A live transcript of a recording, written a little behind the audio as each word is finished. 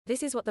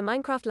This is what the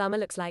Minecraft llama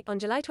looks like. On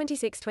July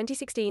 26,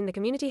 2016, the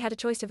community had a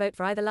choice to vote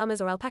for either llamas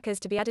or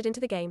alpacas to be added into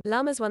the game.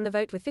 Llamas won the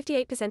vote with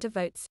 58% of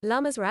votes.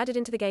 Llamas were added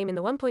into the game in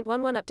the 1.11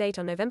 update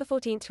on November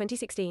 14,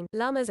 2016.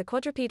 Llamas are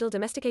quadrupedal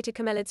domesticated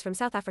camelids from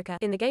South Africa.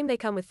 In the game they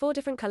come with 4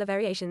 different color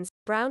variations: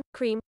 brown,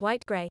 cream,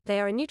 white, grey. They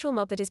are a neutral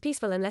mob that is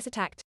peaceful unless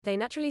attacked. They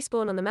naturally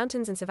spawn on the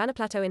mountains and savanna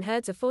plateau in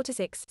herds of 4 to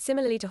 6.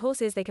 Similarly to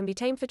horses, they can be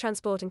tamed for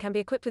transport and can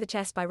be equipped with a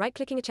chest by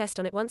right-clicking a chest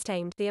on it once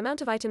tamed. The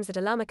amount of items that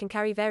a llama can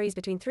carry varies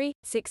between 3,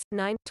 6,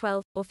 9,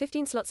 12, or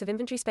 15 slots of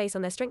inventory space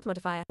on their strength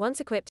modifier.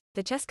 Once equipped,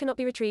 the chest cannot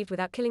be retrieved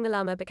without killing the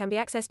llama but can be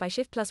accessed by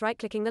shift plus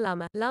right-clicking the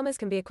llama. Llamas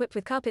can be equipped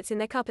with carpets in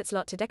their carpet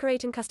slot to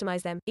decorate and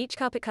customize them. Each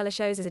carpet color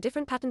shows as a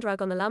different patterned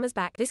rug on the llama's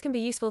back. This can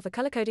be useful for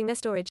color coding their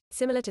storage,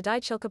 similar to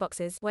dyed shulker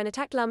boxes. When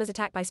attacked, llamas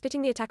attack by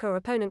spitting the attacker or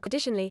opponent.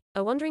 Additionally,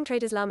 a wandering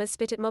trader's llamas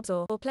spit at mobs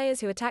or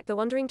players who attack the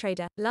wandering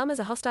trader. Llamas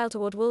are hostile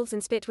toward wolves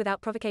and spit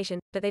without provocation,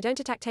 but they don't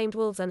attack tamed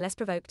wolves unless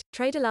provoked.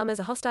 Trader llamas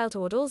are hostile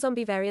toward all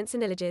zombie variants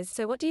and illages.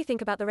 So what do you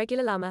think about the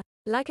regular llama?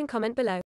 Like and comment below.